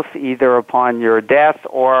the house, either upon your death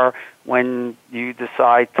or when you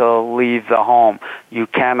decide to leave the home. You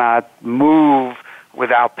cannot move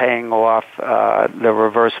without paying off the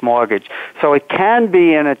reverse mortgage. So it can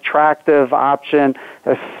be an attractive option,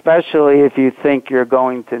 especially if you think you're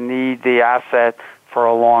going to need the asset for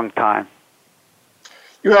a long time.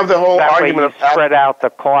 You have the whole that argument way you spread out the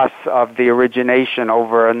costs of the origination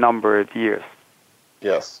over a number of years.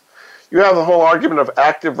 Yes. You have the whole argument of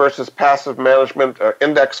active versus passive management,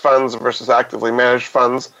 index funds versus actively managed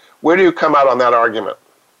funds. Where do you come out on that argument?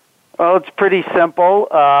 Well, it's pretty simple.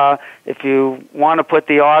 If you want to put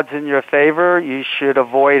the odds in your favor, you should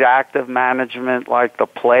avoid active management like the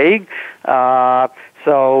plague.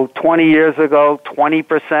 So 20 years ago,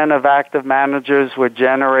 20% of active managers were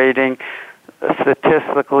generating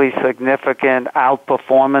statistically significant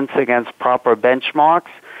outperformance against proper benchmarks.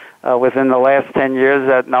 Within the last 10 years,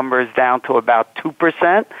 that number is down to about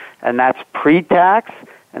 2%, and that's pre-tax.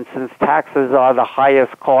 And since taxes are the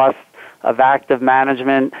highest cost of active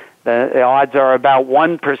management, the odds are about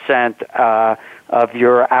 1% of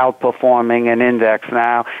your outperforming an index.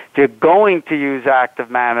 Now, if you're going to use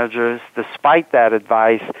active managers, despite that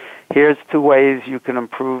advice, here's two ways you can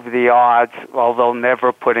improve the odds, although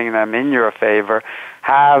never putting them in your favor.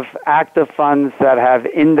 Have active funds that have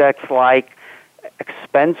index-like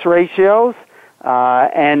expense ratios,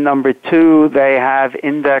 and number two, they have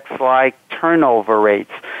index-like turnover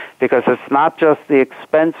rates, because it's not just the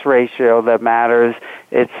expense ratio that matters,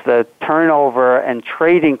 it's the turnover and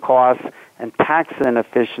trading costs and tax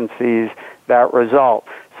inefficiencies that result.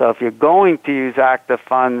 So if you're going to use active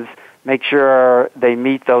funds, make sure they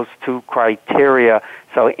meet those two criteria.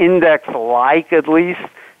 So index-like at least,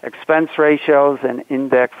 expense ratios, and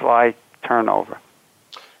index-like turnover.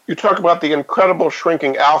 You talk about the incredible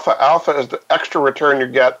shrinking alpha. Alpha is the extra return you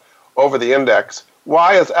get over the index.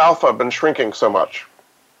 Why has alpha been shrinking so much?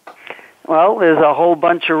 Well, there's a whole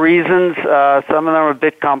bunch of reasons. Some of them are a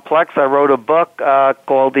bit complex. I wrote a book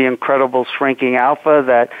called The Incredible Shrinking Alpha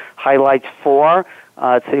that highlights four.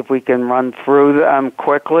 Let's see if we can run through them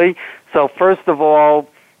quickly. So first of all,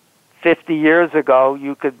 50 years ago,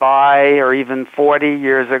 you could buy, or even 40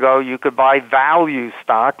 years ago, you could buy value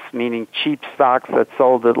stocks, meaning cheap stocks that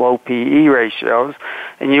sold at low PE ratios,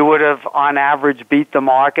 and you would have, on average, beat the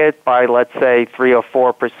market by, let's say, 3 or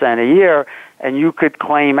 4% a year, and you could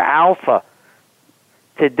claim alpha.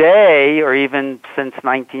 Today, or even since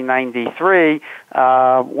 1993,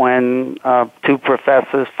 when two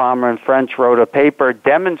professors, Farmer and French, wrote a paper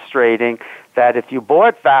demonstrating that if you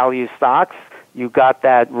bought value stocks, you got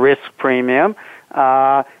that risk premium,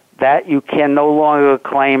 that you can no longer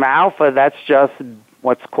claim alpha. That's just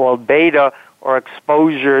what's called beta, or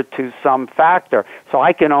exposure to some factor. So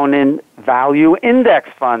I can own a value index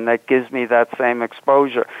fund that gives me that same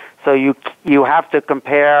exposure. So you have to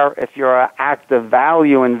compare, if you're an active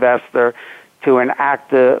value investor, to an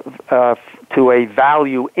active to a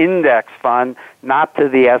value index fund, not to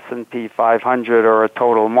the S&P 500 or a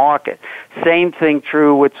total market. Same thing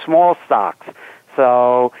true with small stocks.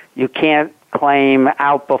 So you can't claim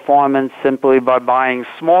outperformance simply by buying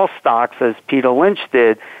small stocks, as Peter Lynch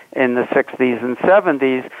did in the 60s and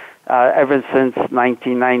 70s. Ever since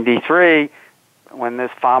 1993, when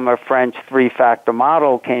this Farmer-French three-factor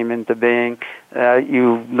model came into being,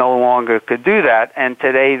 you no longer could do that. And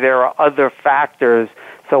today there are other factors.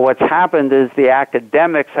 So what's happened is the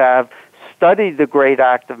academics have studied the great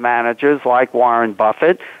active managers like Warren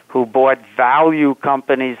Buffett, who bought value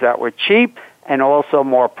companies that were cheap and also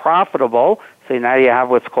more profitable. So now you have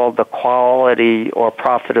what's called the quality or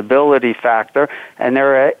profitability factor. And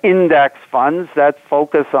there are index funds that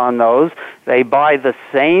focus on those. They buy the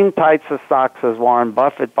same types of stocks as Warren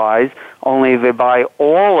Buffett buys, only they buy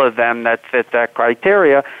all of them that fit that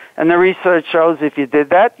criteria. And the research shows if you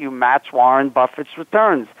did that, you match Warren Buffett's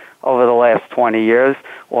returns over the last 20 years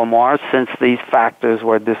or more since these factors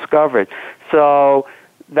were discovered. So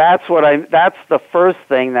that's the first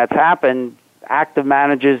thing that's happened. Active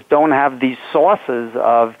managers don't have these sources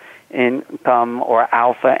of income or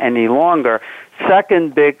alpha any longer.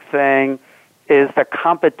 Second big thing is the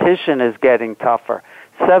competition is getting tougher.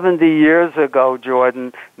 70 years ago,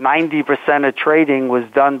 Jordan, 90% of trading was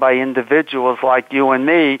done by individuals like you and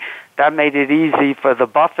me. That made it easy for the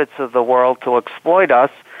Buffetts of the world to exploit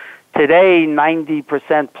us. Today,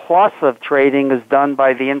 90% plus of trading is done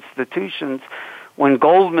by the institutions. When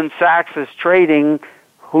Goldman Sachs is trading,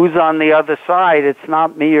 who's on the other side? It's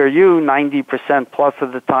not me or you. 90% plus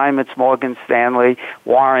of the time, it's Morgan Stanley,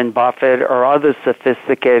 Warren Buffett, or other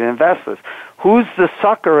sophisticated investors. Who's the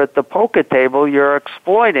sucker at the poker table you're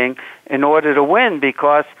exploiting in order to win?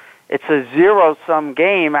 Because it's a zero-sum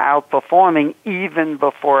game, outperforming even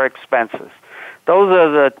before expenses. Those are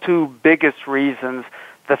the two biggest reasons.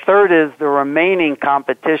 The third is the remaining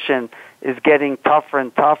competition is getting tougher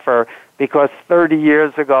and tougher because 30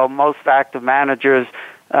 years ago, most active managers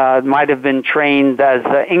might have been trained as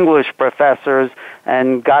English professors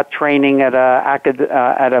and got training at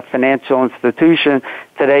a financial institution.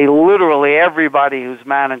 Today, literally everybody who's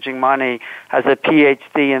managing money has a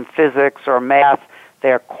PhD in physics or math.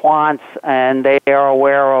 They're quants, and they are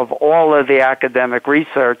aware of all of the academic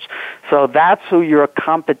research. So that's who your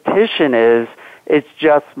competition is. It's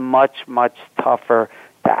just much, much tougher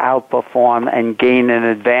to outperform and gain an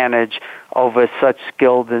advantage over such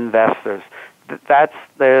skilled investors. Those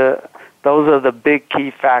are the big key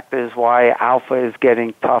factors why alpha is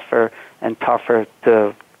getting tougher and tougher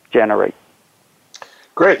to generate.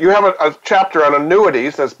 Great. You have a chapter on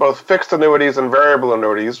annuities. There's both fixed annuities and variable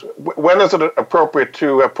annuities. When is it appropriate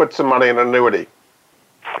to put some money in an annuity?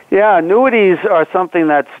 Yeah, annuities are something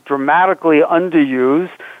that's dramatically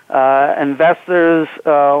underused. Investors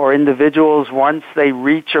or individuals, once they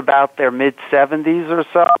reach about their mid-70s or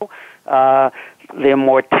so, the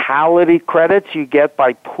mortality credits you get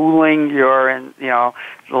by pooling your, the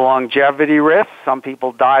longevity risk. Some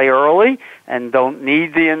people die early and don't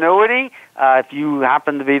need the annuity. If you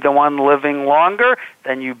happen to be the one living longer,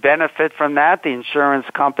 then you benefit from that. The insurance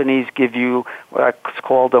companies give you what's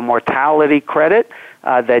called a mortality credit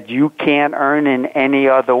that you can't earn in any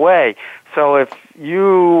other way. So if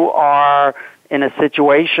you are in a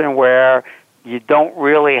situation where you don't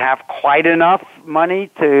really have quite enough money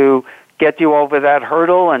to get you over that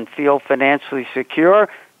hurdle and feel financially secure,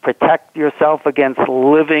 protect yourself against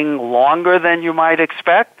living longer than you might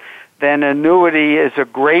expect, then annuity is a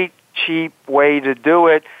great, cheap way to do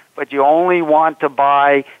it, but you only want to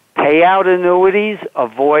buy payout annuities,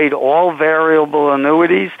 avoid all variable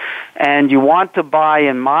annuities, and you want to buy,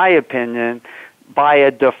 in my opinion, buy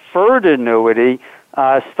a deferred annuity,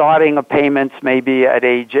 starting a payments maybe at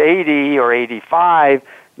age 80 or 85,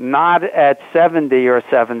 not at 70 or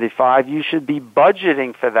 75. You should be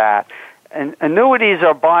budgeting for that. And annuities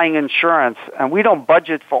are buying insurance, and we don't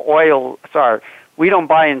budget for we don't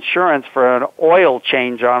buy insurance for an oil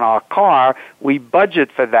change on our car. We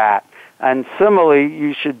budget for that. And similarly,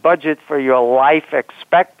 you should budget for your life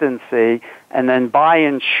expectancy and then buy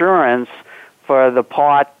insurance for the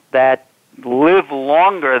part that live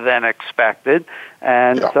longer than expected.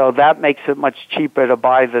 And so that makes it much cheaper to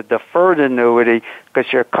buy the deferred annuity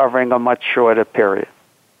because you're covering a much shorter period.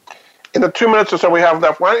 In the 2 minutes or so we have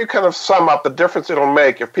left, why don't you kind of sum up the difference it'll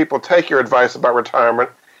make if people take your advice about retirement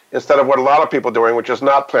instead of what a lot of people are doing, which is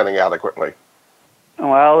not planning adequately?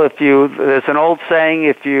 Well, there's an old saying,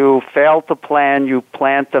 if you fail to plan, you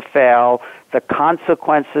plan to fail. The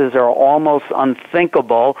consequences are almost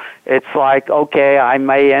unthinkable. It's like, okay, I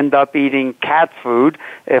may end up eating cat food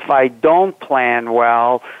if I don't plan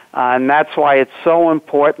well, and that's why it's so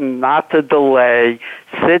important not to delay.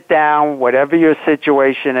 Sit down, whatever your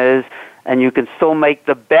situation is, and you can still make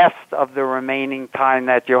the best of the remaining time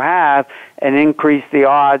that you have and increase the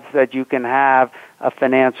odds that you can have a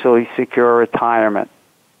financially secure retirement.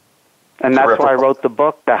 And that's why I wrote the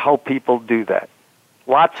book, to help people do that.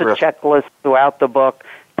 Lots of checklists throughout the book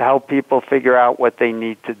to help people figure out what they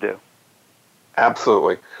need to do.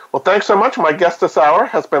 Absolutely. Well, thanks so much. My guest this hour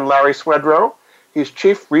has been Larry Swedroe. He's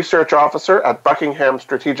Chief Research Officer at Buckingham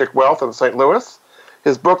Strategic Wealth in St. Louis.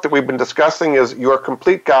 His book that we've been discussing is Your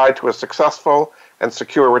Complete Guide to a Successful and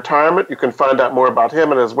Secure Retirement. You can find out more about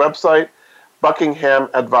him at his website,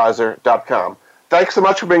 buckinghamadvisor.com. Thanks so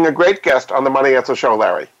much for being a great guest on the Money Answer Show,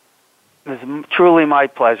 Larry. It was truly my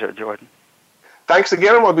pleasure, Jordan. Thanks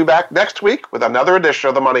again, and we'll be back next week with another edition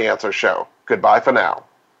of the Money Answer Show. Goodbye for now.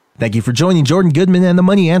 Thank you for joining Jordan Goodman and the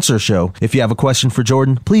Money Answer Show. If you have a question for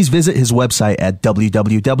Jordan, please visit his website at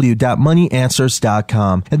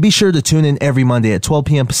www.moneyanswers.com. And be sure to tune in every Monday at 12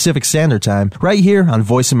 p.m. Pacific Standard Time right here on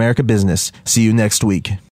Voice America Business. See you next week.